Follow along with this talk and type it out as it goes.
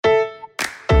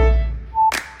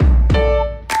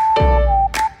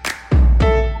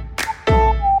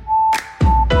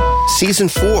Season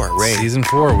 4, Ray. Season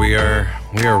 4, we are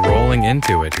rolling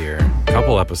into it here. A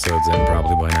couple episodes in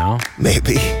probably by now.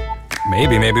 Maybe.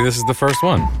 Maybe this is the first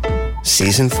one.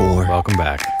 Season 4. Welcome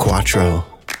back. Cuatro.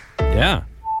 Yeah.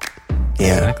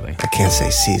 Yeah. Exactly. I can't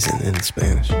say season in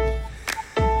Spanish.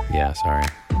 Yeah, sorry.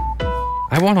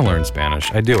 I want to learn Spanish.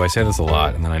 I do. I say this a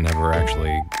lot, and then I never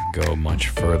actually go much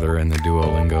further in the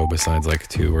Duolingo besides like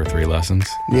 2 or 3 lessons.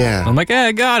 Yeah. I'm like, hey,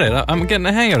 I got it. I'm getting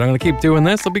the hang of it. I'm going to keep doing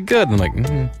this. It'll be good. And I'm like,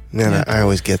 Then I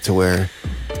always get to where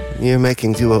you're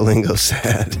making Duolingo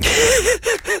sad.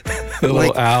 the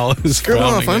little owl is Screw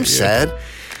off, frowning I'm at you. sad.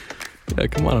 Yeah,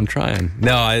 come on, I'm trying.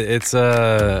 No, it's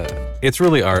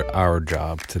really our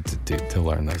job to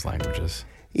learn those languages.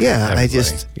 Yeah,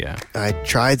 Everybody. I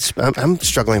tried, I'm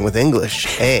struggling with English,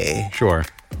 Sure.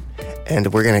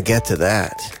 and we're going to get to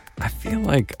that. I feel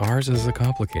like ours is a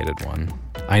complicated one.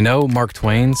 I know Mark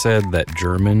Twain said that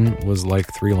German was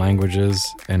like 3 languages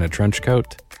in a trench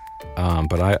coat,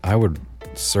 but I would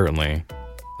certainly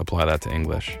apply that to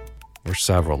English. We're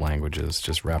several languages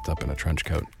just wrapped up in a trench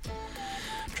coat.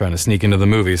 Trying to sneak into the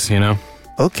movies, you know?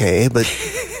 Okay, but...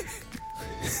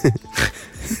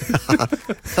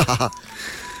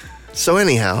 So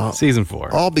anyhow... Season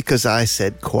 4. All because I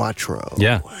said Cuatro.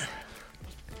 Yeah.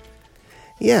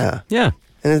 Yeah. Yeah.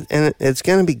 And it's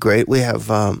going to be great. We have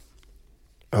a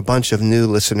bunch of new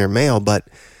listener mail, but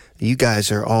you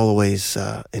guys are always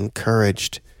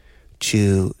encouraged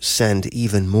to send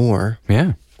even more.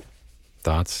 Yeah.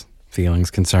 Thoughts, feelings,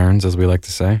 concerns, as we like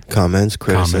to say. Comments,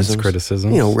 criticisms.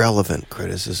 Criticisms. You know, relevant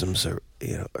criticisms are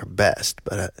best,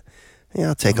 but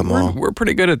I'll take them all. We're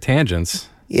pretty good at tangents.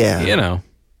 Yeah. You know,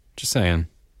 just saying.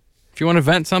 If you want to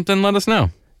vent something, let us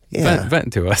know. Yeah.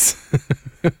 Vent to us.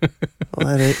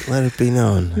 let it be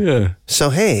known. Yeah. So,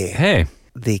 Hey.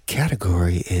 the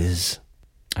category is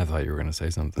I thought you were going to say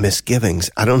something. misgivings.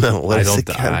 I don't know. What I is don't.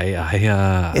 the category?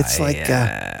 I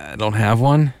don't have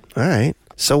one. All right.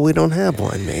 So we don't have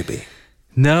one, maybe.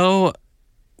 No,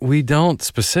 we don't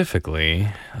specifically.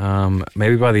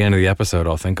 Maybe by the end of the episode,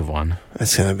 I'll think of one.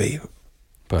 That's going to be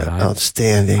But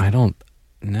outstanding. I don't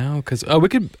know because we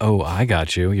could. Oh, I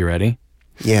got you. You ready?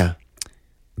 Yeah.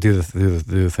 Do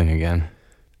the thing again.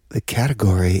 The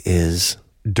category is...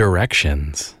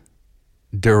 Directions.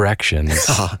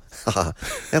 That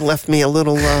left me a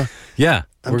little... Yeah.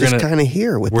 I'm just kind of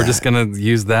here with We're that. just gonna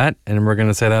use that, and we're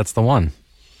gonna say that's the one,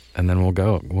 and then we'll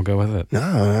go with it. No,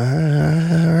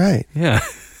 all right. Yeah.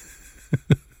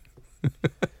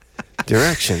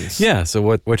 Directions. Yeah. So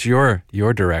what's your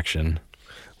direction?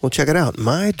 Well, check it out.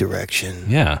 My direction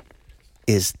Yeah.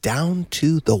 is down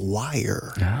to the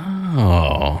wire.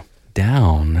 Oh,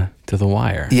 down to the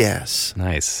wire. Yes.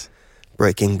 Nice.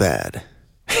 Breaking Bad.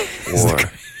 Or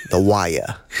The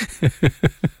Wire.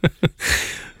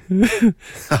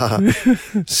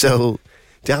 So,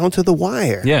 down to the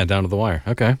wire. Yeah, down to the wire.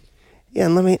 Okay. Yeah,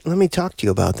 and let me talk to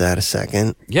you about that a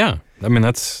second. Yeah. I mean,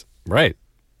 that's right.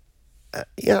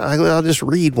 Yeah, I'll just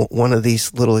read one of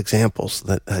these little examples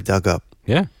that I dug up.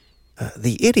 Yeah.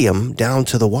 The idiom "down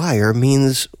to the wire"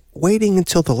 means waiting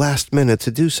until the last minute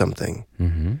to do something.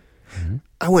 Mm-hmm. Mm-hmm.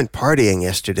 I went partying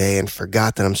yesterday and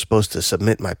forgot that I'm supposed to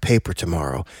submit my paper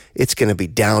tomorrow. It's going to be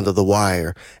down to the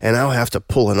wire, and I'll have to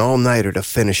pull an all-nighter to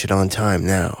finish it on time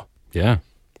now. Yeah.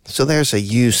 So there's a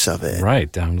use of it.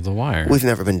 Right. Down to the wire. We've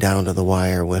never been down to the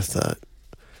wire with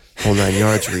whole 9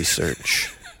 yards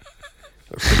research.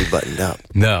 We're pretty buttoned up.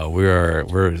 No, we're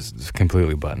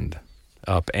completely buttoned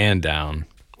up and down.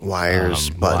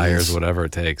 Wires, buttons. Wires, whatever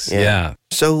it takes. Yeah.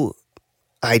 So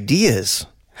ideas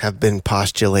have been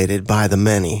postulated by the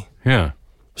many. Yeah.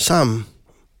 Some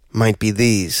might be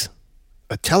these.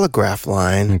 A telegraph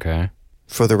line Okay.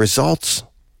 for the results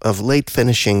of late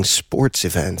finishing sports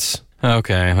events.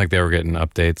 Okay. Like they were getting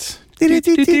updates. Yeah.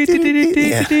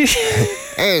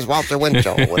 Here's Walter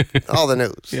Winchell with all the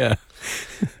news. Yeah.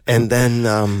 And then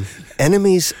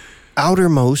enemies'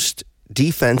 outermost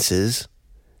defenses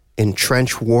in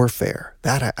trench warfare.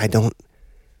 That I don't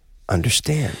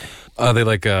understand. Are they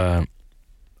like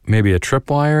maybe a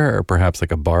tripwire or perhaps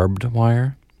like a barbed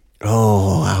wire?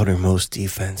 Oh, outermost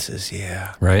defenses,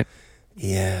 yeah. Right?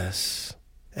 Yes.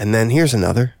 And then here's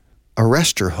another.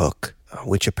 Arrestor hook,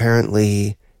 which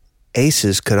apparently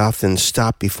aces could often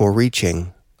stop before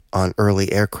reaching on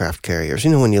early aircraft carriers.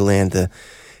 You know when you land the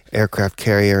aircraft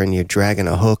carrier and you're dragging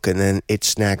a hook and then it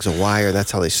snags a wire? That's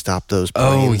how they stop those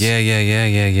planes. Oh, yeah.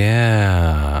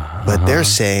 But they're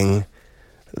saying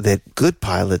that good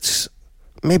pilots,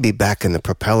 maybe back in the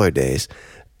propeller days,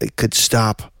 it could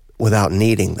stop without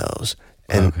needing those.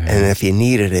 And if you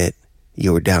needed it,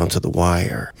 you were down to the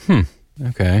wire.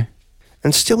 Okay.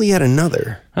 And still yet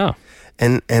another. Oh.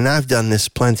 And I've done this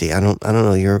plenty. I don't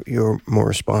know. You're more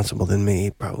responsible than me.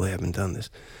 You probably haven't done this,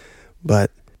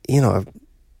 but I've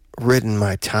ridden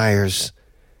my tires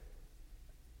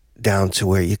down to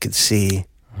where you could see,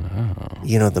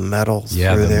 the metal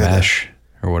through the there. mesh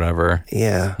or whatever.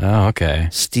 Yeah. Oh, okay.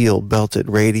 Steel belted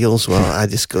radials. Well, I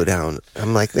just go down.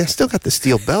 I'm like, they still got the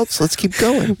steel belts. Let's keep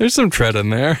going. There's some tread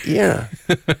in there. Yeah.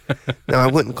 No, I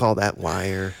wouldn't call that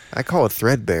wire. I call it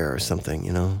threadbare or something,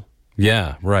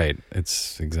 Yeah, right.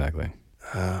 It's exactly.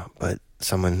 But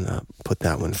someone put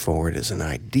that one forward as an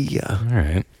idea. All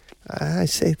right. I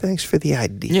say thanks for the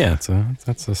idea. Yeah,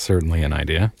 that's certainly an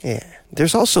idea. Yeah.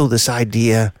 There's also this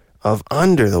idea of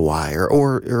under the wire,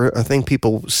 or a thing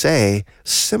people say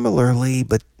similarly,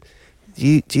 but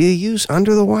do you use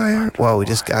under the wire? Well, we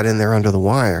just got in there under the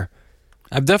wire.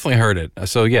 I've definitely heard it.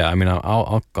 So yeah, I mean,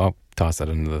 I'll toss that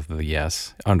into the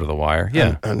yes, under the wire.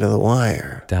 Yeah, Under the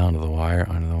wire. down to the wire,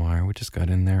 under the wire. We just got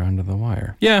in there under the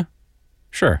wire. Yeah,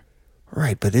 sure.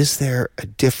 Right, but is there a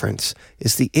difference?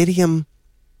 Is the idiom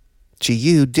to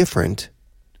you different?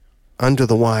 Under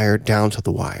the wire, down to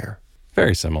the wire.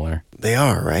 Very similar. They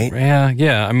are, right?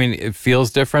 Yeah. I mean, it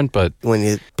feels different, but When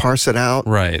you parse it out,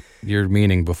 right. You're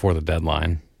meaning before the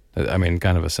deadline. I mean,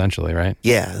 kind of essentially, right?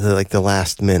 yeah, like the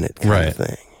last minute kind of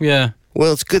thing. Yeah.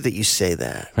 Well, it's good that you say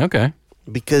that Okay.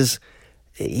 because,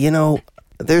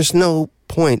 there's no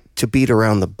point to beat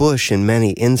around the bush in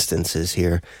many instances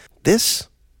here. This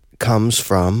comes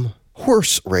from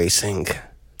horse racing.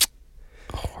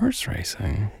 Horse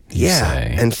racing. you Yeah,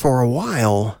 say. and for a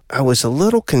while, I was a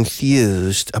little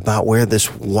confused about where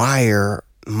this wire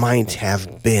might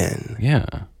have been. Yeah.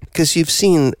 Because you've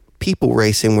seen people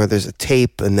racing where there's a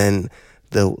tape and then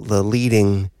the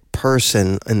leading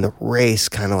person in the race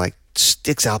kind of like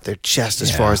sticks out their chest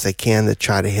as far as they can to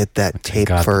try to hit that tape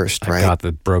first, right?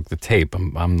 Broke the tape.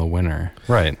 I'm the winner.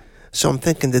 Right. So I'm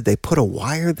thinking, did they put a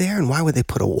wire there? And why would they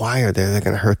put a wire there? They're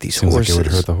going to hurt these Seems horses. like it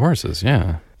would hurt the horses.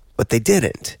 Yeah. But they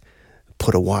didn't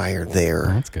put a wire there.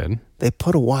 Well, that's good. They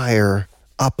put a wire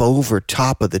up over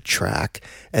top of the track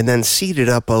and then seated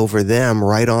up over them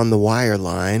right on the wire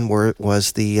line where it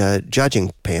was the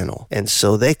judging panel. And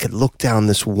so they could look down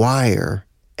this wire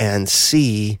and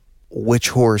see which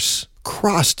horse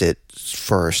crossed it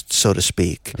first, so to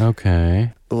speak.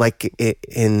 Okay. Like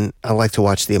I like to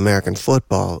watch the American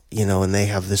football, and they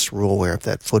have this rule where if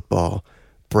that football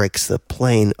breaks the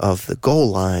plane of the goal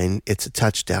line, it's a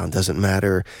touchdown. Doesn't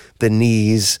matter the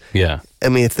knees. Yeah. I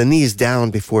mean, if the knee's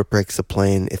down before it breaks the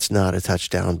plane, it's not a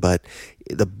touchdown, but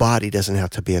the body doesn't have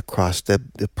to be across. The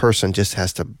person just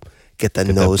has to get the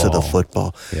nose of the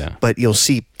football. Yeah. But you'll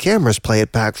see cameras play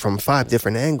it back from 5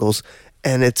 different angles,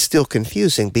 and it's still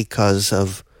confusing because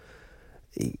of,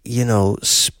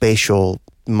 spatial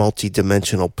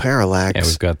multi-dimensional parallax. Yeah,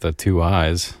 we've got the 2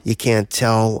 eyes. You can't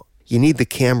tell. You need the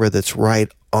camera that's right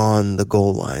on the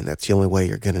goal line. That's the only way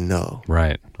you're going to know.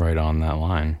 Right on that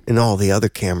line. And all the other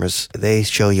cameras, they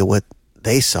show you what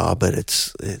they saw, but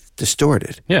it's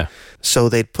distorted. Yeah. So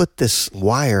they'd put this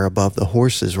wire above the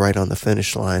horses right on the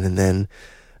finish line, and then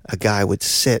a guy would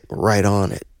sit right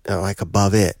on it, like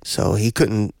above it. So he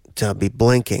couldn't be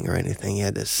blinking or anything. He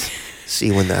had to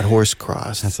see when that horse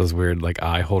crossed. That's those weird, like,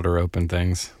 eye holder open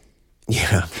things.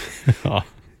 Yeah. Oh.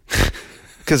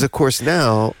 Because, of course,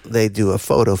 now they do a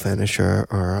photo finish or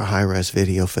a high-res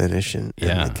video finish, and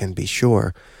it can be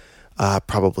sure.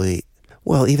 Probably,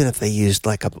 well, even if they used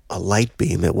like a light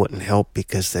beam, it wouldn't help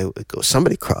because they would go,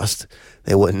 somebody crossed.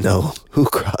 They wouldn't know who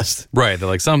crossed. Right. They're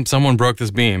like, someone broke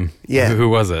this beam. Yeah. Who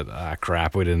was it? Ah,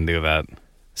 crap. We didn't do that.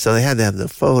 So they had to have the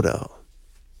photo.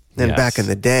 Then back in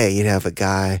the day, you'd have a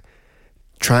guy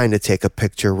trying to take a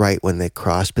picture right when they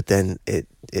crossed, but then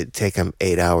it'd take him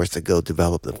 8 hours to go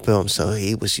develop the film, so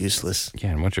he was useless. Yeah,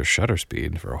 and what's your shutter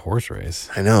speed for a horse race?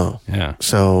 I know. Yeah.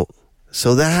 So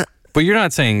that... But you're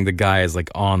not saying the guy is like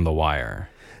on the wire.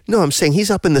 No, I'm saying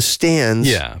he's up in the stands.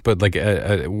 Yeah, but like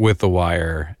with the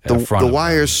wire in front of the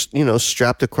wire's,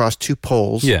 strapped across 2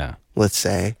 poles. Yeah. Let's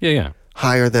say. Yeah.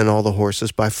 Higher than all the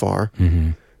horses by far.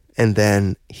 Mm-hmm. And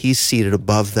then he's seated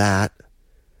above that,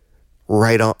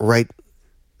 right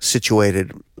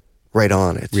situated right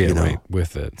on it. Yeah, right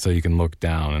with it. So you can look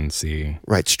down and see.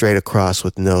 Right, straight across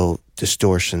with no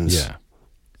distortions. Yeah.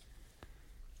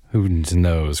 Who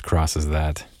knows crosses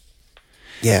that?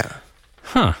 Yeah.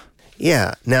 Huh.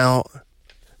 Yeah. Now,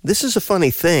 this is a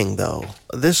funny thing, though.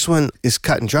 This one is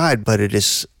cut and dried, but it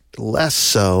is less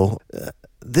so.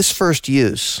 This first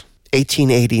use,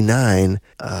 1889,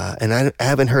 and I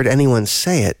haven't heard anyone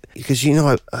say it because,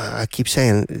 I keep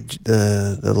saying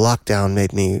the lockdown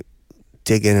made me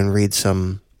dig in and read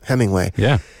some Hemingway.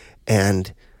 Yeah.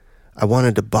 And I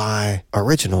wanted to buy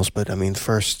originals, but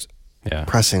first Yeah.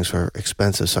 Pressings were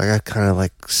expensive, so I got kind of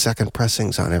like second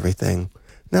pressings on everything.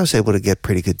 And I was able to get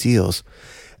pretty good deals.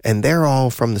 And they're all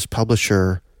from this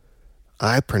publisher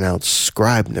I pronounce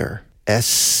Scribner.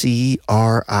 Scribner.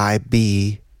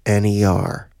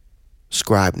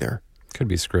 Scribner. Could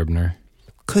be Scribner.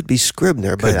 Could be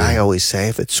Scribner, but I always say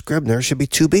if it's Scribner, it should be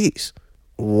two B's.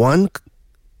 Oh,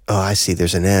 I see.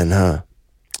 There's an N, huh?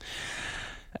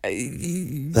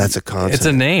 That's a consonant. It's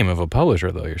a name of a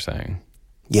publisher, though, you're saying.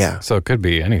 Yeah. So it could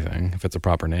be anything if it's a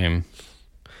proper name.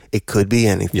 It could be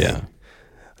anything. Yeah.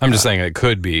 I'm just saying it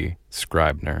could be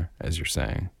Scribner, as you're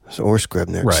saying. Or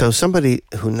Scribner. Right. So somebody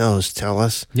who knows, tell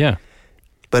us. Yeah.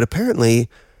 But apparently,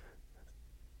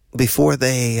 before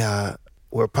they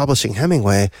were publishing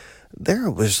Hemingway, there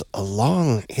was a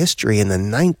long history in the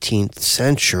 19th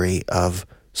century of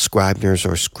Scribner's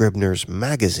or Scribner's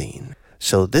magazine.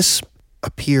 So this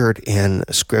appeared in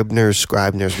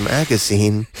Scribner's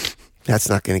magazine. That's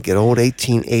not going to get old.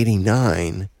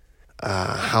 1889.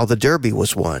 How the Derby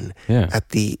was won. Yeah. At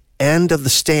the end of the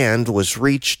stand was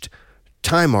reached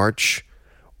Time March,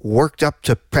 worked up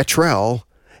to Petrel,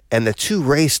 and the two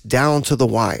raced down to the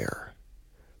wire.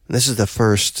 And this is the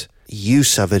first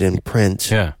use of it in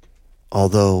print. Yeah.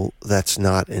 Although that's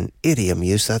not an idiom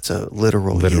use, that's a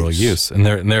literal use. And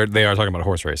they are talking about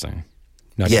horse racing.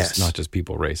 Not just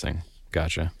people racing.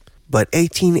 Gotcha. But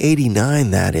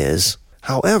 1889, that is.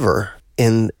 However,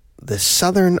 in the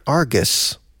Southern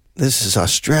Argus, this is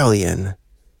Australian,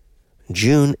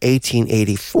 June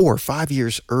 1884, 5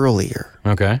 years earlier.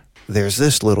 Okay. There's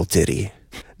this little ditty.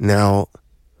 Now,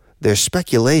 there's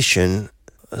speculation.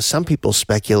 Some people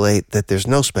speculate that there's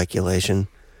no speculation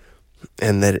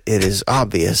and that it is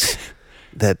obvious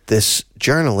that this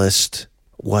journalist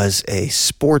was a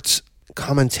sports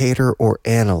commentator or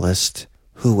analyst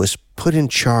who was put in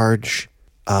charge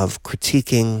of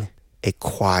critiquing a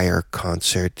choir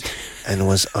concert and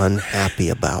was unhappy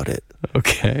about it.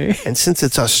 Okay. And since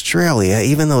it's Australia,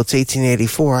 even though it's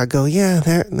 1884, I go, yeah,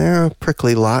 they're a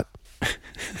prickly lot.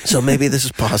 So maybe this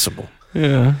is possible.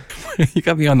 Yeah. You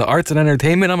got me on the arts and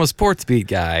entertainment. I'm a sports beat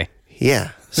guy.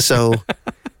 Yeah. So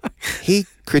he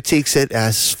critiques it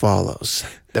as follows.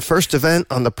 The first event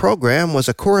on the program was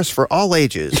a chorus for all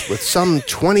ages with some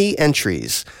 20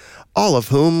 entries, all of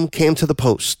whom came to the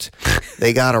post.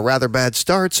 They got a rather bad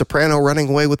start, soprano running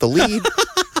away with the lead,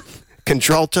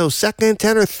 contralto second,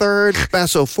 tenor third,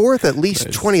 basso fourth, at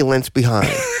least 20 lengths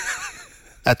behind.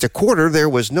 At the quarter, there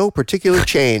was no particular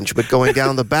change, but going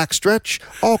down the back stretch,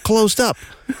 all closed up.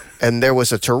 And there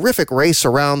was a terrific race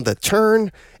around the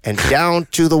turn and down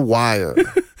to the wire.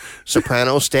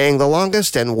 Soprano staying the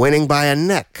longest and winning by a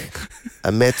neck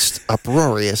amidst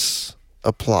uproarious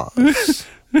applause.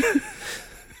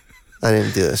 I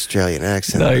didn't do an Australian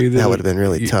accent. No, you did. That would have been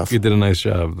really tough. You did a nice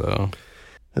job, though.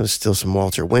 There was still some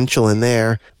Walter Winchell in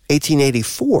there.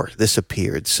 1884, this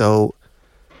appeared. So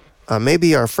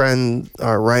maybe our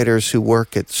writers who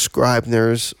work at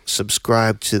Scribner's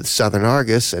subscribed to the Southern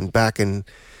Argus, and back in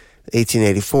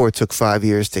 1884, it took 5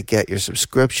 years to get your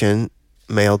subscription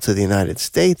mailed to the United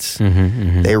States.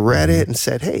 They read it and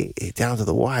said, hey, down to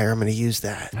the wire, I'm going to use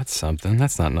that. That's something.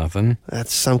 That's not nothing.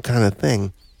 That's some kind of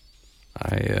thing.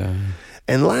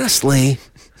 And lastly,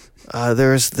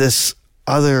 there's this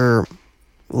other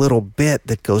little bit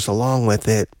that goes along with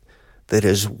it that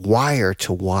is wire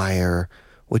to wire,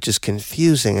 which is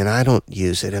confusing, and I don't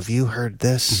use it. Have you heard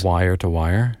this? Wire to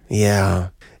wire? Yeah.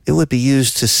 It would be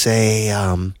used to say,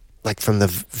 like from the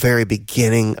very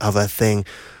beginning of a thing,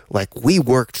 like we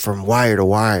worked from wire to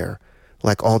wire,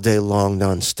 like all day long,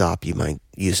 nonstop. You might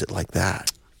use it like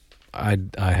that. I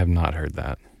have not heard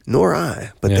that. Nor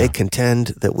I, but they contend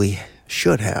that we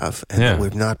should have, and that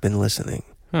we've not been listening.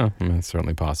 Oh, I mean, it's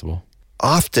certainly possible.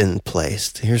 Often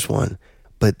placed, here's one,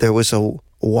 but there was a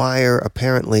wire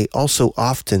apparently also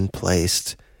often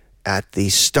placed at the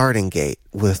starting gate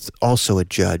with also a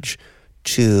judge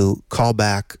to call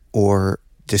back or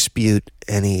dispute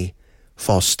any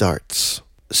false starts.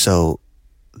 So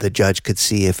the judge could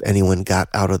see if anyone got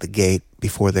out of the gate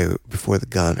before the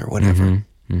gun or whatever.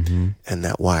 And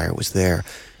that wire was there.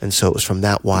 And so it was from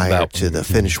that wire to the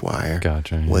finish wire.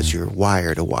 Gotcha. Was your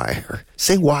wire to wire.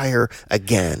 Say wire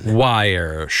again.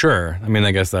 Wire, sure. I mean,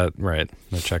 I guess that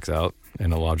checks out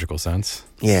in a logical sense.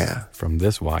 Yeah. From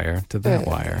this wire to that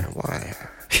wire.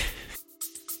 Wire.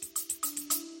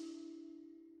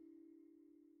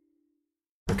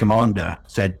 The commander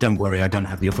said, "Don't worry, I don't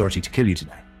have the authority to kill you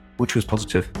today," which was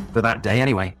positive for that day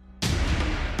anyway.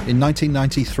 In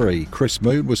 1993, Chris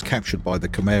Moon was captured by the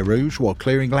Khmer Rouge while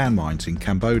clearing landmines in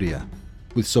Cambodia.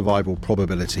 With survival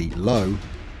probability low,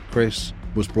 Chris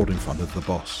was brought in front of the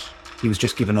boss. He was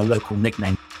just given a local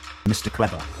nickname, Mr.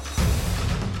 Clever.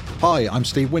 Hi, I'm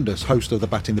Steve Windus, host of the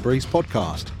Batting the Breeze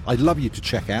podcast. I'd love you to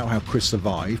check out how Chris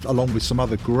survived, along with some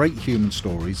other great human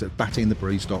stories at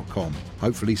battingthebreeze.com.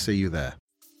 Hopefully see you there.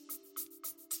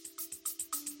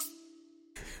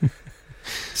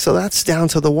 So that's Down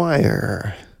to the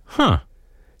Wire. Huh.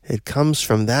 It comes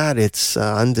from that. It's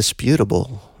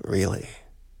undisputable, really.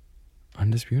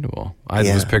 Undisputable. I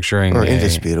Yeah. was picturing... Or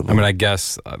indisputable. I mean, I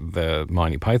guess the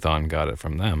Monty Python got it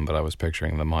from them, but I was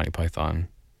picturing the Monty Python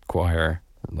choir,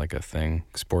 like a thing,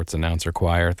 sports announcer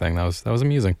choir thing. That was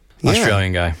amusing. Yeah.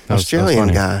 Australian guy. That was Australian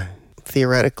funny. guy.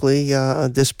 Theoretically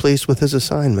displeased with his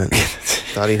assignment.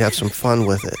 Thought he'd have some fun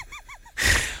with it.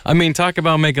 I mean, talk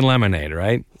about making lemonade,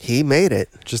 right? He made it.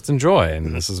 Just enjoy,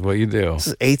 and this is what you do. This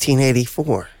is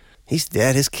 1884. He's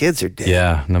dead. His kids are dead.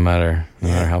 Yeah, no matter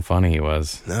how funny he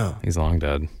was. No. He's long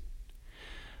dead.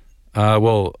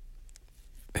 Well,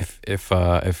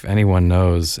 if anyone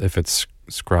knows if it's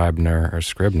Scribner or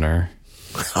Scribner,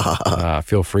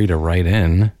 feel free to write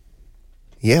in.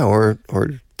 Yeah, or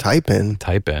type in.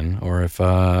 Or if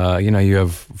you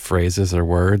have phrases or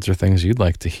words or things you'd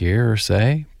like to hear or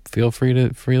say, feel free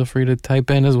to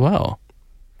type in as well.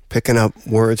 Picking up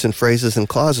words and phrases and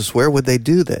clauses. Where would they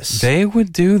do this? They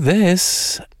would do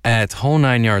this at Whole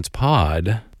 9 Yards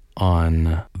Pod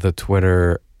on the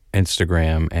Twitter,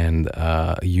 Instagram, and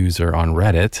user on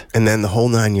Reddit. And then the Whole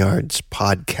 9 Yards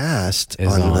podcast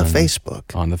on the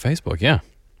Facebook. On the Facebook, yeah.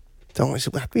 Don't we?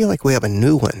 I feel like we have a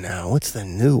new one now. What's the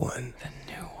new one? The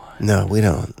new one. No, we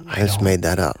don't. I just made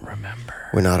that up. Remember.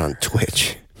 We're not on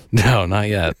Twitch. No, not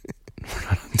yet. We're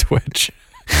not on Twitch.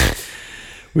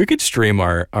 We could stream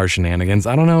our shenanigans.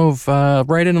 I don't know if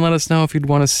write in and let us know if you'd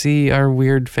want to see our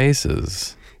weird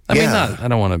faces. I mean, I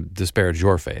don't want to disparage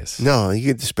your face. No, you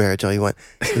can disparage all you want.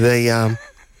 The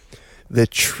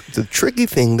tricky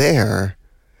thing there.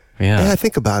 Yeah. I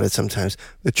think about it sometimes.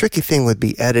 The tricky thing would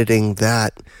be editing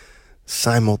that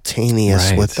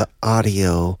simultaneous with the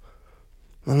audio.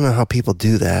 I don't know how people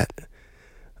do that.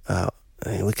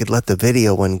 We could let the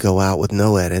video one go out with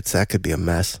no edits. That could be a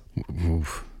mess.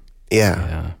 Oof.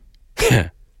 Yeah.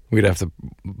 We'd have to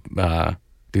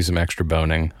do some extra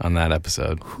boning on that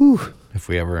episode. Whew. If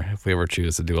we ever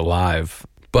choose to do a live.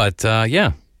 But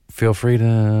feel free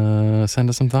to send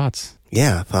us some thoughts.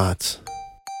 Yeah, thoughts.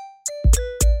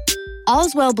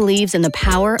 Allswell believes in the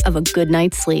power of a good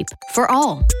night's sleep for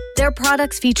all. Their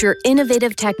products feature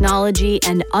innovative technology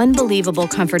and unbelievable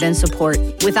comfort and support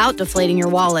without deflating your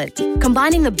wallet.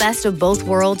 Combining the best of both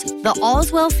worlds, the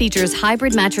Allswell features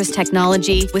hybrid mattress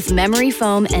technology with memory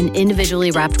foam and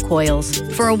individually wrapped coils.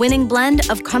 For a winning blend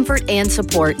of comfort and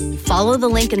support, follow the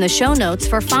link in the show notes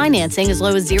for financing as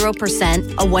low as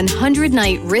 0%, a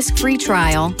 100-night risk-free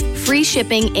trial, free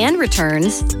shipping and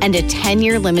returns, and a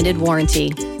 10-year limited warranty.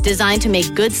 Designed to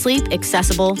make good sleep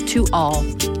accessible to all.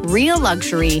 Real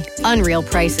luxury, unreal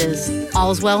prices.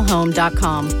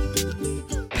 Allswellhome.com.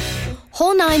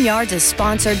 Whole 9 Yards is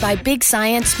sponsored by Big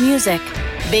Science Music.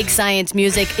 Big Science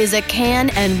Music is a Cannes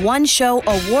and one-show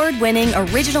award-winning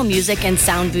original music and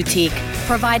sound boutique,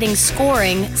 providing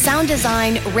scoring, sound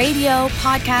design, radio,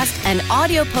 podcast, and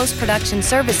audio post-production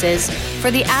services for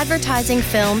the advertising,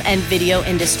 film, and video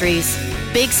industries.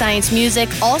 Big Science Music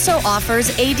also offers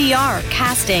ADR,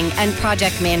 casting, and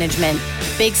project management.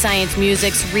 Big Science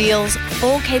Music's reels,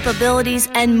 full capabilities,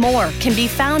 and more can be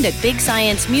found at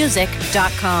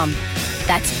BigScienceMusic.com.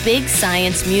 That's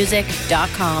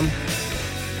BigScienceMusic.com.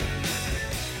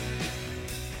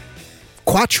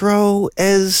 Quattro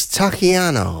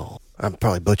Estacchiano. I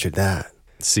probably butchered that.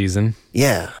 Season.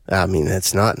 Yeah, I mean,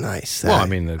 that's not nice. Well, I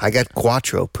mean, I got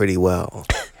Quattro pretty well.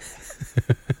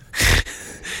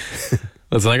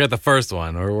 Listen, I got the first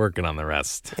one. We're working on the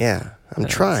rest. Yeah, I'm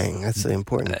trying. That's the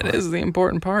important part. That is the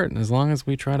important part. And as long as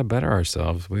we try to better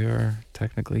ourselves, we are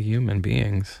technically human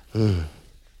beings. And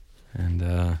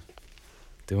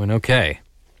doing okay.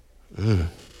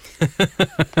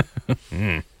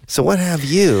 So what have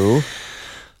you...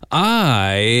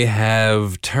 I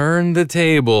have turned the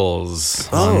tables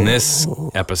on this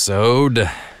episode.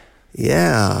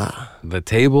 Yeah. The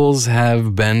tables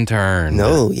have been turned.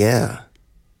 No, yeah.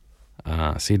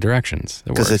 See directions.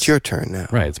 Because it's your turn now.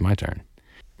 Right, it's my turn.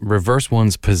 Reverse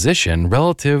one's position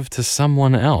relative to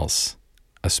someone else,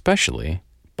 especially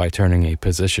by turning a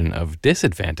position of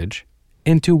disadvantage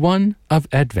into one of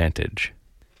advantage.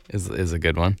 Is a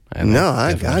good one.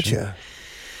 I gotcha.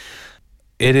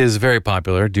 It is very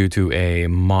popular due to a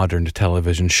modern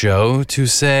television show to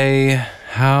say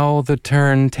how the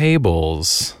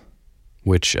turntables,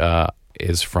 which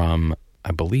is from,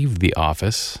 I believe, The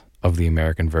Office of the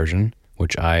American version,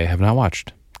 which I have not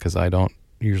watched because I don't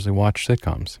usually watch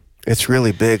sitcoms It's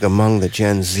really big among the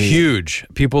Gen Z. Huge.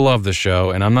 People love the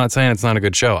show, and I'm not saying it's not a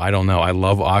good show. I don't know. I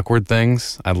love awkward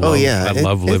things. I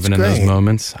love living in those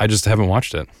moments. I just haven't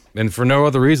watched it. And for no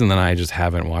other reason than I just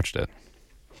haven't watched it.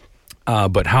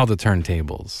 But How the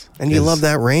Turntables. And you love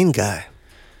that Rain guy.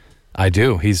 I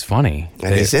do. He's funny.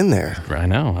 And he's in there. I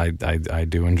know. I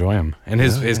do enjoy him. And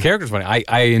his character's funny.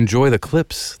 I enjoy the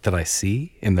clips that I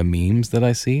see and the memes that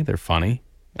I see. They're funny.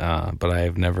 But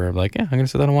I've never I'm going to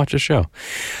sit down and watch this show.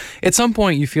 At some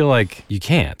point, you feel like you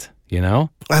can't, you know?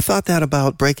 I thought that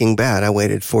about Breaking Bad. I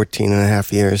waited 14 and a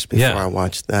half years before I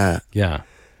watched that. Yeah.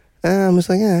 I was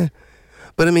like,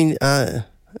 But I mean, you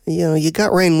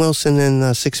got Rainn Wilson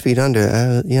in 6 Feet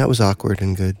Under. It was awkward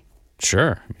and good.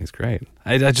 Sure. He's great.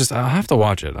 I'll have to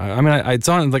watch it. It's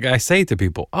on, like I say to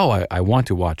people, I want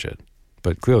to watch it.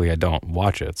 But clearly I don't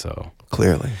watch it, so.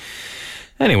 Clearly.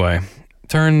 Anyway.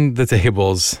 Turn the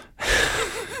tables.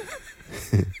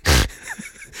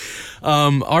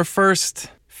 Our first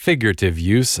figurative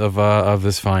use of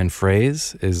this fine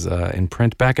phrase is in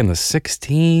print back in the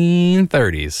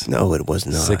 1630s. No, it was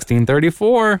not.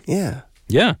 1634. Yeah.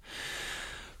 Yeah.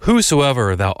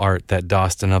 Whosoever thou art that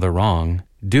dost another wrong,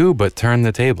 do but turn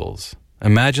the tables.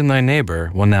 Imagine thy neighbor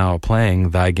while now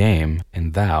playing thy game,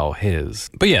 and thou his.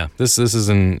 But yeah, this is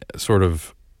an sort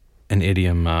of an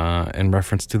idiom in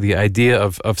reference to the idea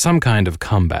of some kind of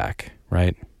comeback,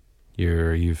 right?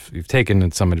 You've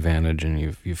taken some advantage and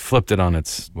you've flipped it on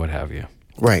its what have you.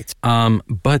 Right.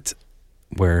 But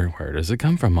where does it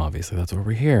come from? Obviously, that's why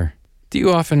we're here. Do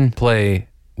you often play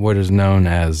what is known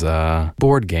as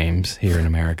board games here in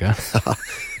America?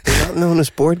 They're not known as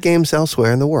board games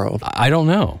elsewhere in the world. I don't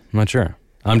know. I'm not sure.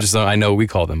 I know we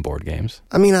call them board games.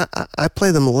 I mean, I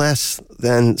play them less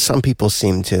than some people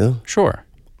seem to. Sure.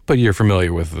 But you're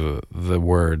familiar with the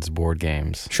words board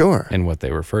games. Sure. And what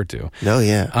they refer to. Oh,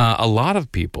 yeah. A lot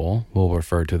of people will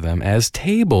refer to them as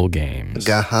table games.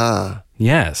 Gaha.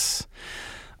 Yes.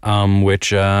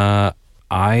 Which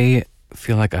I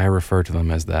feel like I refer to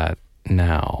them as that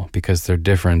now because they're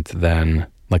different than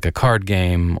like a card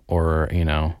game or,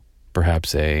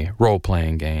 perhaps a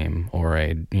role-playing game or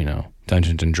a,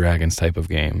 Dungeons and Dragons type of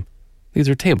game. These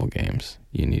are table games.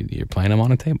 You're playing them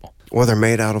on a table. Or they're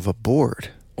made out of a board.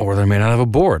 Or they're made out of a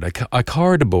board, a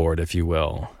cardboard, if you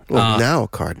will. Well, now a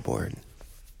cardboard.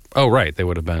 Oh, right. They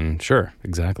would have been, sure,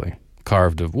 exactly.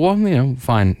 Carved of,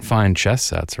 fine chess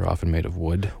sets are often made of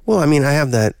wood. Well, I mean, I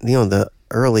have that, the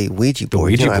early Ouija board.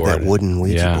 The Ouija board. I have that wooden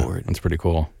Ouija board. That's pretty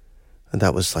cool. And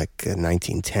that was like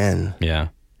 1910. Yeah,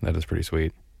 that is pretty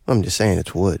sweet. I'm just saying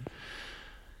it's wood.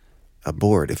 A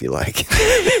board, if you like.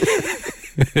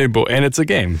 And it's a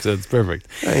game, so it's perfect.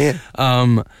 Oh,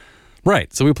 yeah.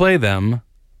 Right, so we play them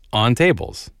on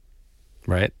tables,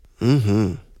 right?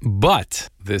 Mm-hmm. But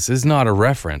this is not a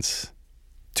reference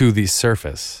to the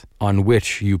surface on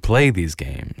which you play these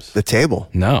games. The table.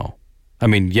 No. I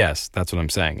mean, yes, that's what I'm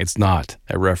saying. It's not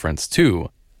a reference to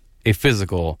a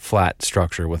physical flat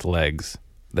structure with legs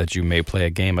that you may play a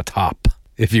game atop,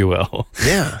 if you will.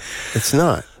 Yeah, it's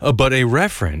not. But a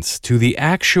reference to the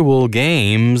actual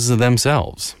games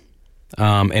themselves.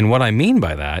 And what I mean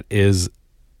by that is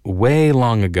way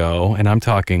long ago, and I'm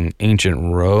talking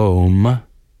ancient Rome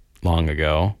long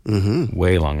ago,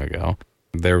 way long ago,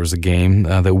 there was a game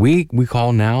that we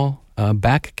call now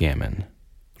backgammon.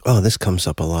 Oh, this comes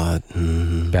up a lot.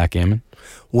 Mm-hmm. Backgammon?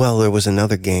 Well, there was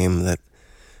another game that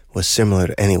was similar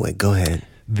to... Anyway, go ahead.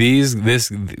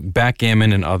 This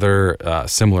backgammon and other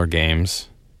similar games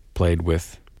played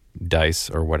with dice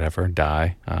or whatever,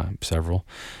 several,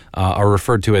 are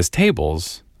referred to as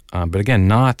tables, but again,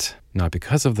 not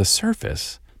because of the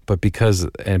surface, but because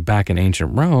back in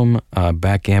ancient Rome,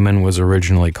 backgammon was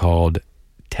originally called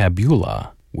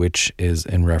tabula, which is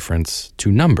in reference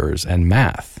to numbers and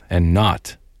math, and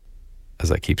not,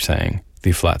 as I keep saying,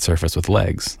 the flat surface with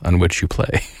legs on which you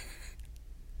play.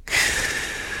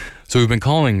 So we've been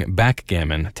calling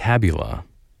backgammon tabula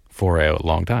for a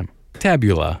long time.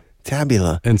 Tabula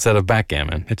instead of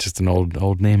backgammon. It's just an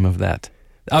old name of that.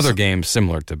 Other games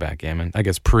similar to backgammon, I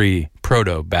guess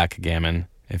proto backgammon,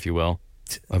 if you will.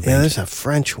 There's a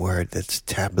French word that's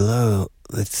tableau.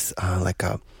 That's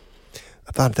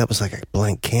I thought that was like a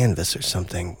blank canvas or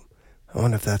something. I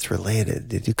wonder if that's related.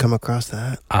 Did you come across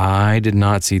that? I did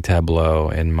not see tableau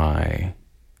in my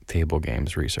table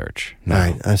games research. No. All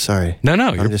right, I'm sorry. No,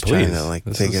 I'm just trying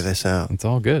to figure this out. It's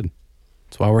all good.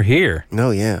 That's why we're here.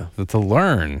 No, yeah. To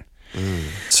learn.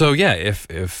 So yeah, if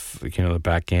the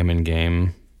backgammon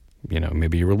game,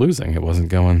 maybe you were losing, it wasn't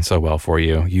going so well for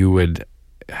you, you would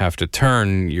have to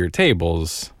turn your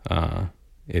tables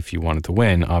if you wanted to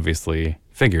win, obviously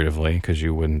figuratively, because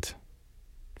you wouldn't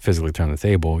physically turn the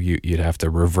table, you'd have to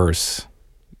reverse,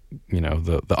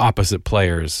 the opposite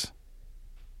player's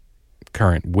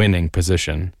current winning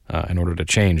position in order to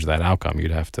change that outcome.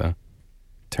 You'd have to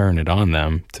turn it on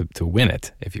them to win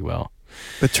it, if you will.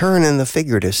 But turn in the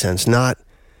figurative sense, not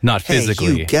hey,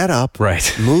 physically. You get up,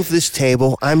 right? Move this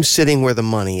table. I'm sitting where the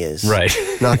money is, right?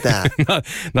 Not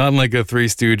that. not like a Three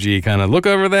Stoogey kind of look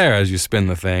over there as you spin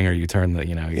the thing or you turn the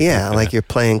like you're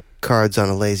playing cards on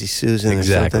a Lazy Susan.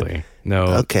 Exactly. Or something. No.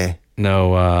 Okay.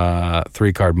 No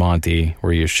 3-card Monty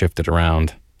where you shift it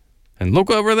around and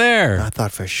look over there. I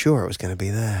thought for sure it was going to be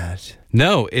that.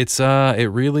 No, it's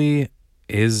it really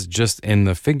is just in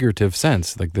the figurative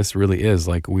sense. Like this really is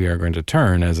like we are going to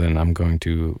turn, as in I'm going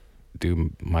to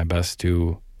do my best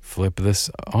to flip this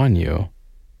on you,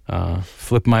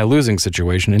 flip my losing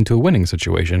situation into a winning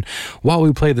situation while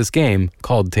we play this game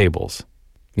called tables.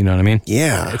 You know what I mean?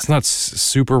 Yeah. It's not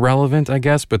super relevant, I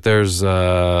guess, but there's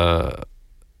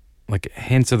like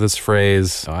hints of this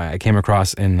phrase I came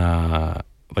across in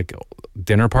like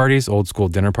dinner parties, old school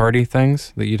dinner party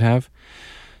things that you'd have.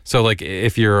 So like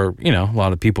if you're, a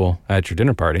lot of people at your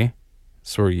dinner party,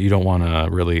 so you don't want to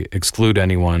really exclude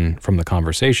anyone from the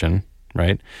conversation,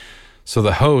 right? So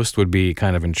the host would be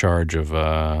kind of in charge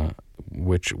of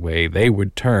which way they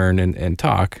would turn and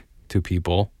talk to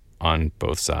people on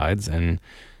both sides. And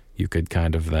you could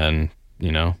kind of then,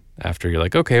 after you're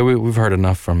like, okay, we've heard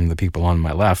enough from the people on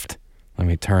my left, let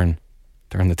me turn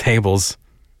the tables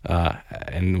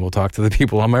and we'll talk to the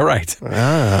people on my right.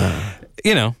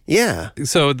 Yeah.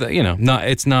 So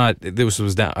it's not. This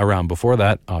was around before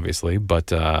that, obviously, but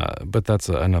that's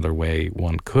another way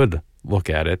one could look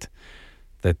at it.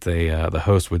 That the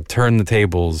host would turn the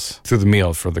tables through the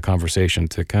meal for the conversation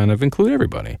to kind of include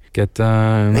everybody. Get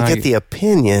the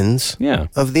opinions Yeah.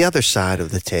 of the other side of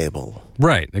the table.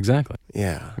 Right. Exactly.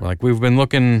 Yeah. Like we've been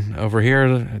looking over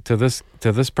here to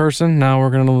this person. Now we're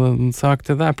going to talk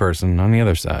to that person on the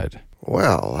other side.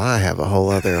 Well, I have a whole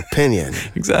other opinion.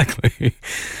 Exactly.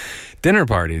 Dinner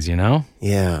parties,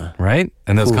 Yeah. Right?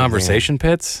 And those Ooh, conversation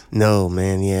pits? No,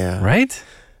 man, yeah. Right?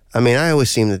 I mean, I always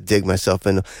seem to dig myself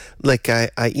in. Like,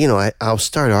 I'll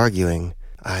start arguing.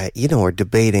 Or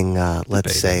debating,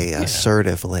 let's say,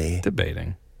 assertively.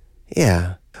 Debating.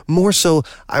 Yeah. More so,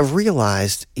 I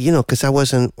realized, because I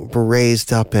wasn't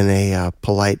raised up in a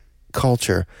polite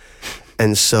culture.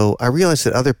 And so I realized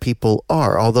that other people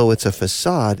are, although it's a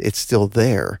facade, it's still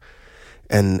there.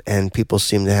 And people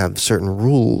seem to have certain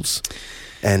rules.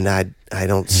 And I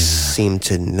don't seem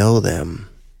to know them.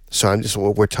 So I'm just,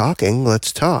 we're talking,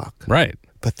 let's talk. Right.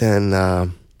 But then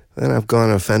I've gone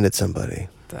and offended somebody.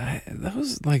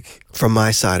 Those, like... From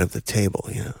my side of the table,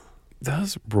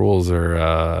 Those rules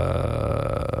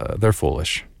are, they're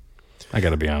foolish. I got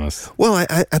to be honest. Well,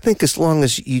 I think as long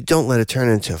as you don't let it turn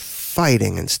into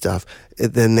fighting and stuff,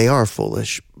 then they are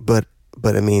foolish. But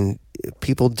I mean,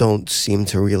 people don't seem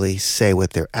to really say what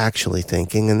they're actually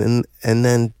thinking. And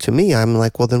then to me, I'm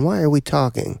like, well, then why are we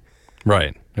talking?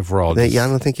 Right. If we're all I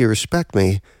don't think you respect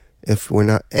me if we're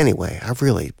not. Anyway, I've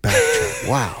really backtracked.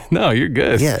 Wow. No, you're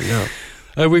good. Yeah,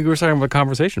 no. We were talking about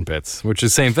conversation pits, which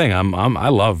is the same thing. I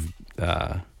love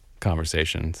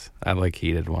conversations. I like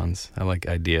heated ones. I like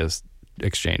ideas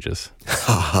exchanges.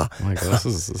 I'm like, this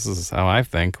is how I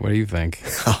think. What do you think?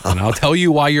 And I'll tell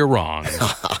you why you're wrong.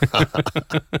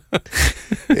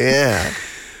 Yeah.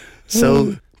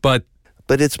 So,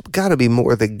 but it's got to be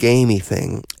more the gamey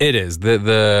thing. It is.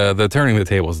 The turning the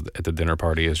tables at the dinner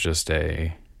party is just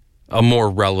a more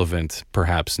relevant,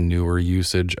 perhaps newer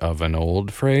usage of an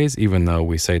old phrase, even though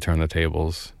we say turn the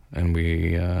tables and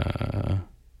we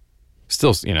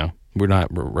still, we're not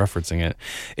referencing it.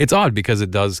 It's odd because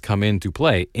it does come into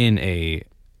play in a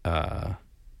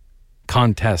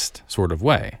contest sort of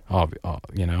way,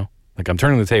 Like I'm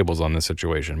turning the tables on this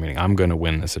situation, meaning I'm going to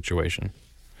win this situation.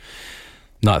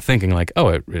 Not thinking like, oh,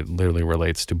 it literally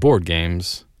relates to board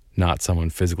games, not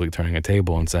someone physically turning a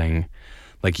table and saying,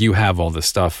 like, you have all this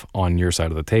stuff on your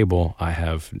side of the table. I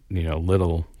have,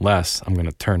 little less. I'm going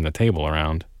to turn the table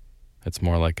around. It's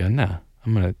more like I'm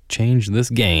going to change this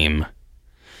game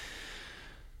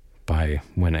by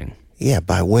winning. Yeah,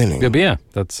 by winning. Yeah,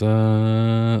 that's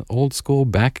old school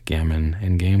backgammon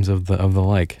in games of the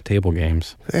like, table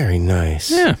games. Very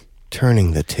nice. Yeah.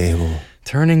 Turning the table.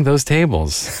 Turning those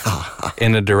tables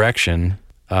in a direction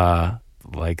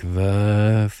like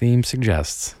the theme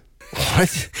suggests.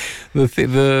 What?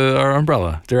 Our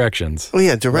umbrella directions. Oh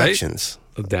yeah, directions.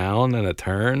 Right? A down and a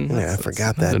turn. Yeah, I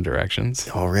forgot that. The directions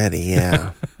Already,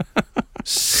 yeah.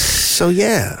 So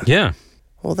yeah. Yeah.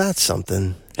 Well, that's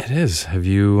something. It is. Have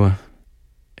you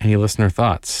any listener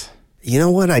thoughts? You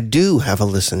know what? I do have a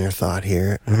listener thought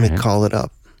here. Let me call it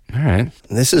up. All right.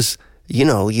 This is,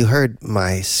 you heard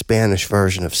my Spanish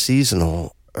version of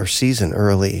seasonal or season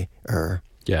earlier.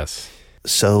 Yes.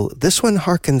 So this one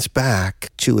harkens back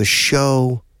to a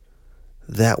show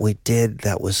that we did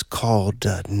that was called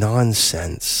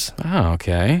Nonsense. Oh,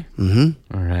 okay.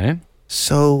 Mm-hmm. All right.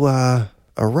 So a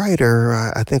writer,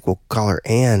 I think we'll call her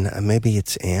Anne. Maybe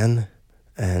it's Anne,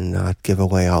 and not give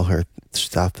away all her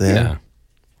stuff there. Yeah.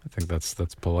 I think that's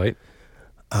polite.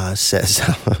 Says,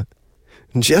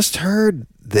 just heard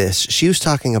this. She was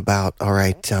talking about, all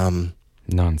right,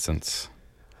 Nonsense.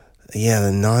 yeah,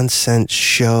 the Nonsense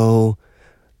show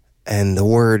and the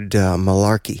word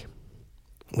malarkey,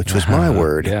 which was my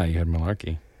word. Yeah, you had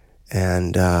malarkey.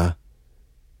 And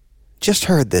just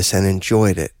heard this and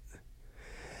enjoyed it.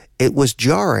 It was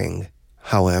jarring,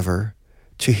 however,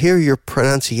 to hear your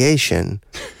pronunciation.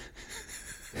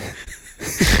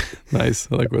 Nice.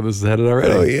 I like where this is headed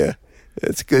already. Oh, yeah.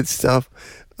 It's good stuff.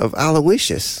 Of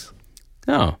Aloysius.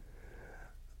 Oh,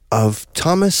 Of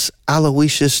Thomas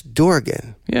Aloysius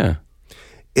Dorgan. yeah.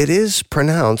 It is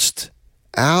pronounced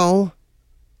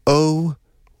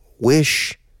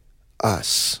wish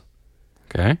us.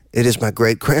 Okay. It is my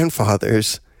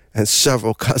great-grandfather's and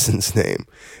several cousins' name.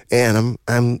 And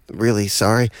I'm really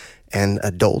sorry and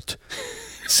adult.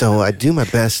 So I do my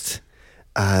best,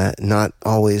 not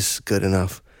always good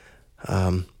enough.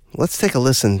 Let's take a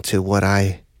listen to what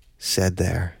I said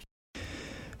there.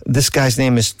 This guy's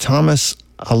name is Thomas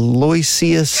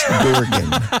Aloysius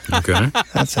Dorgan. Okay.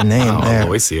 That's a name there.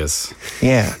 Aloysius.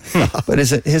 Yeah. But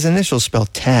his initials spell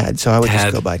Tad, so I would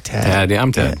just go by Tad. Tad, yeah,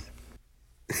 I'm Tad.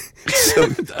 So,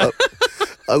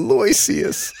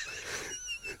 Aloysius.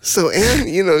 So Anne,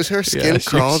 her skin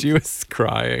crawled. She was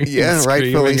crying. Yeah, and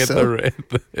rightfully screaming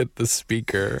so. at the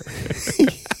speaker.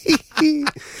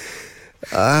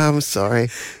 I'm sorry.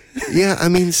 Yeah, I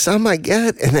mean, some I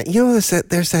get. And there's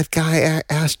that guy,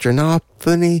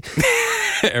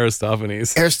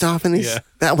 Aristophanes. Aristophanes. Yeah.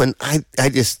 That one, I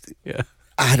just, Yeah.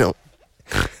 I don't.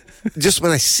 Just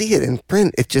when I see it in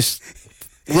print, it just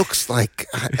looks like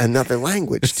another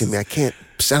language to me. I can't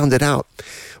sound it out.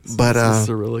 But It's the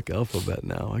Cyrillic alphabet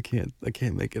now. I can't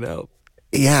make it out.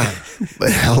 yeah,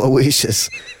 but Aloysius,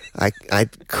 I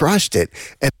crushed it.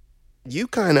 And you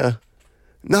kind of,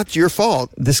 not your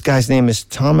fault. This guy's name is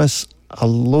Thomas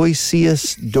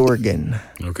Aloysius Dorgan.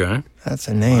 Okay. That's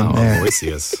a name Wow, there.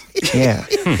 Aloysius. Yeah,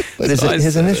 but his I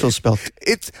said initials spelled.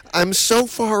 I'm so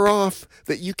far off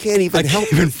that you can't even I help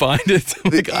can't even find it.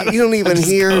 I'm like, You don't even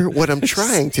hear what I'm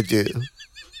trying to do.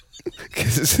 I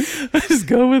just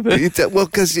go with it.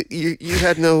 Because you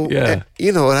had no, Yeah.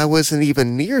 and I wasn't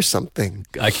even near something.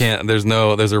 I can't. There's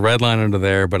a red line under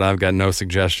there, but I've got no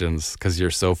suggestions because you're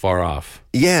so far off.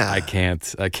 Yeah. I can't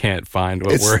find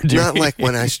what It's word you're not like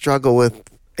when I struggle with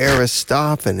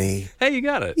Aristophanes. Hey, you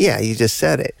got it. Yeah, you just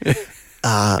said it.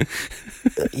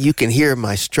 You can hear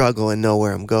my struggle and know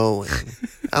where I'm going.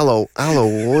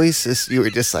 Aloysius, you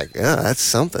were just like, that's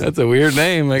something. That's a weird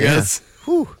name, I guess.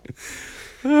 Whew.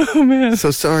 Oh, man. So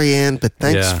sorry, Anne, but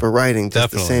thanks Yeah, for writing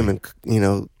just definitely. the same and,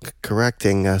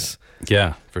 correcting us,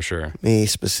 Yeah, for sure. me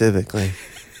specifically.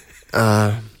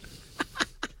 So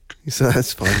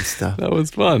that's fun stuff. That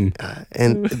was fun.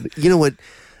 And you know what?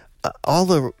 All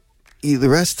the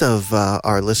rest of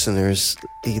our listeners,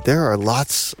 there are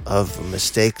lots of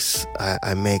mistakes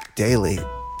I make daily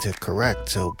to correct.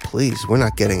 So please, we're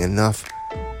not getting enough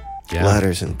Yeah.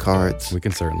 letters and cards. We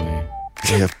can certainly.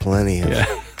 We have plenty of Yeah.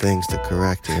 things to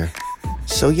correct here.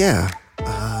 So yeah,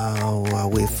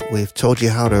 we've told you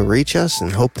how to reach us,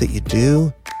 and hope that you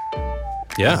do.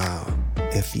 Yeah.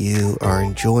 If you are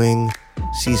enjoying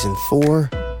season 4,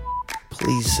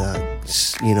 please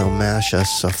mash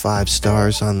us 5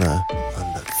 stars on the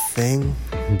thing.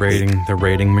 The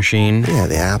rating machine. Yeah,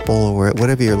 the Apple or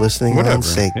whatever you're listening Whatever. on.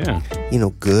 Say, Yeah.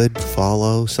 good,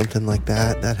 follow, something like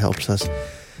that. That helps us.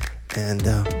 And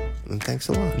thanks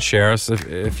a lot. Share us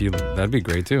if you. That'd be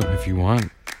great too. If you want,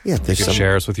 Yeah, you there's could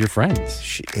share us with your friends.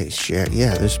 share.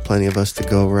 Yeah, there's plenty of us to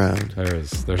go around.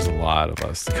 There's a lot of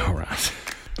us to go around.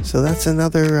 So that's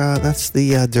another. That's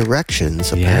the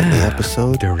directions apparently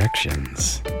episode.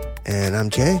 Directions. And I'm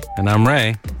Jay. And I'm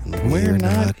Ray. And we're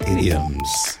not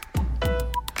idioms.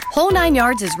 Whole 9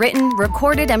 Yards is written,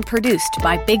 recorded, and produced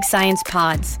by Big Science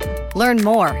Pods. Learn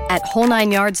more at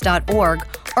whole9yards.org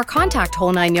or contact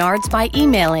Whole 9 Yards by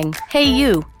emailing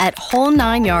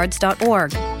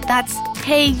heyyou@whole9yards.org. That's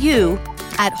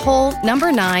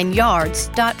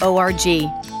heyyou@whole9yards.org.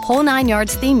 Whole 9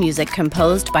 Yards theme music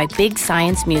composed by Big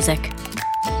Science Music.